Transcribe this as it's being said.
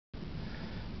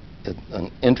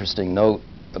An interesting note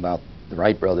about the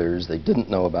Wright brothers: they didn't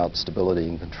know about stability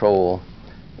and control,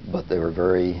 but they were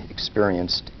very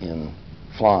experienced in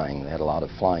flying. They had a lot of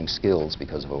flying skills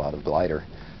because of a lot of glider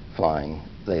flying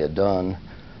they had done.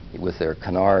 With their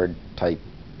Canard-type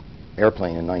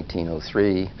airplane in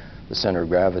 1903, the center of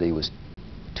gravity was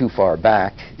too far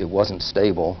back, it wasn't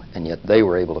stable, and yet they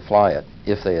were able to fly it.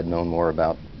 If they had known more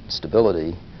about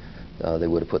stability, they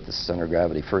would have put the center of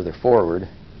gravity further forward,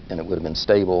 and it would have been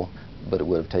stable, but it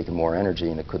would have taken more energy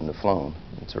and it couldn't have flown.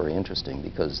 It's very interesting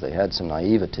because they had some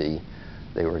naivety.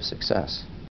 They were a success.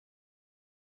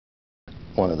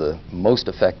 One of the most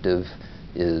effective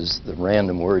is the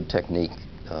random word technique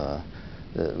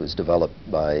that was developed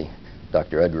by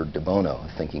Dr. Edward de Bono,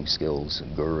 a thinking skills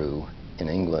guru in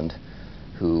England,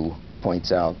 who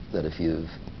points out that if you've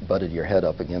butted your head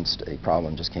up against a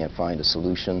problem, just can't find a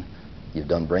solution, you've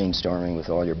done brainstorming with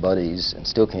all your buddies and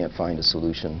still can't find a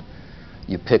solution,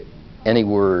 you pick any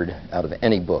word out of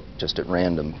any book, just at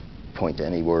random, point to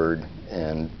any word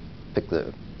and pick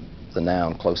the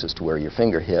noun closest to where your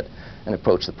finger hit and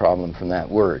approach the problem from that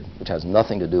word, which has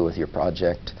nothing to do with your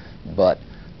project, but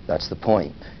that's the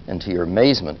point. And to your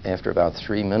amazement, after about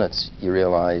 3 minutes, you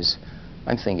realize,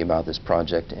 I'm thinking about this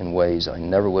project in ways I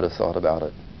never would have thought about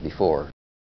it before.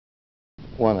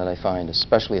 One that I find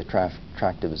especially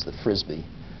attractive is the Frisbee.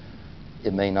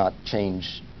 It may not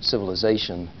change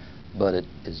civilization, but it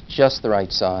is just the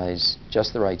right size,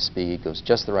 just the right speed, goes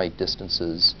just the right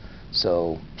distances,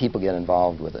 so people get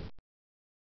involved with it.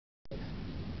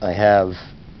 I have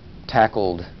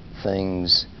tackled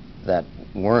things that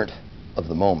weren't of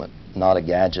the moment, not a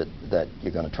gadget that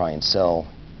you're going to try and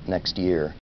sell next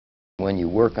year. When you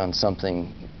work on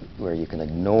something where you can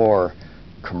ignore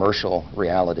commercial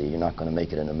reality, you're not going to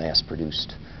make it in a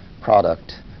mass-produced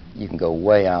product, you can go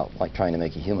way out, like trying to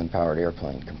make a human-powered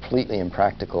airplane. Completely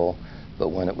impractical, but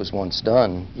when it was once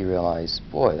done, you realize,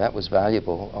 boy, that was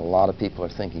valuable. A lot of people are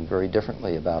thinking very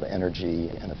differently about energy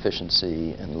and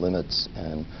efficiency and limits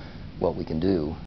and what we can do.